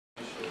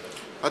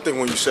I think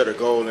when you set a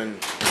goal and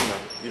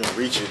you don't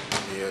reach it,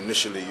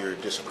 initially you're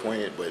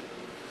disappointed, but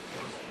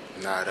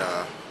not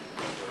I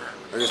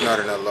guess not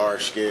in a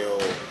large scale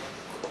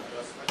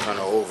kind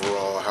of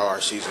overall how our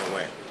season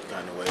went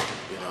kind of way.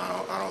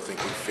 I don't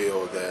think we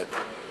feel that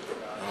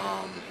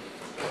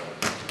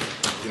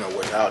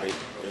without it,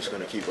 it's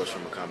going to keep us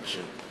from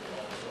accomplishing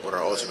what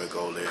our ultimate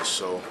goal is.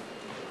 So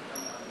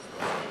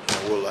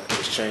we'll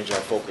just change our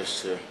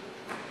focus to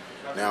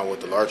now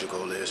what the larger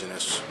goal is, and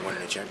that's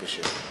winning the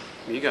championship.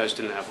 You guys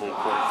didn't have home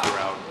court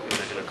throughout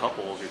in a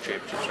couple of your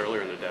championships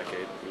earlier in the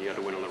decade. You had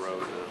to win on the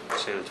road,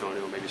 San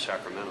Antonio, maybe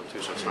Sacramento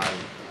too. So it's not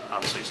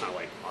obviously it's not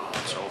like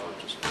it's over,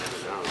 just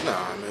down. No,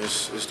 I mean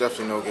it's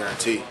definitely no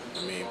guarantee.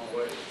 I mean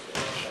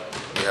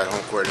we had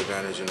home court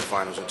advantage in the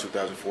finals in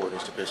 2004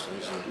 against the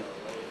Pistons and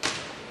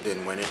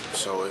didn't win it.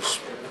 So it's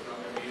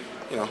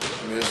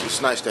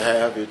it's nice to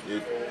have it.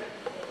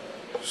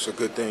 It's a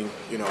good thing,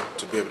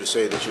 to be able to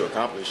say that you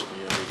accomplished,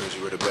 because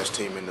you were the best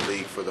team in the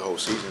league for the whole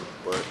season.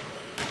 But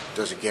it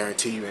doesn't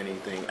guarantee you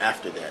anything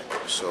after that.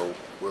 So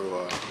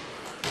we're,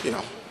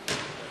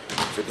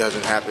 if it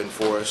doesn't happen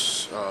for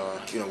us,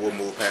 we'll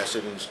move past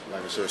it and,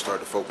 like I said, start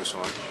to focus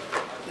on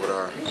what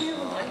our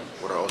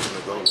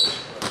ultimate goal is.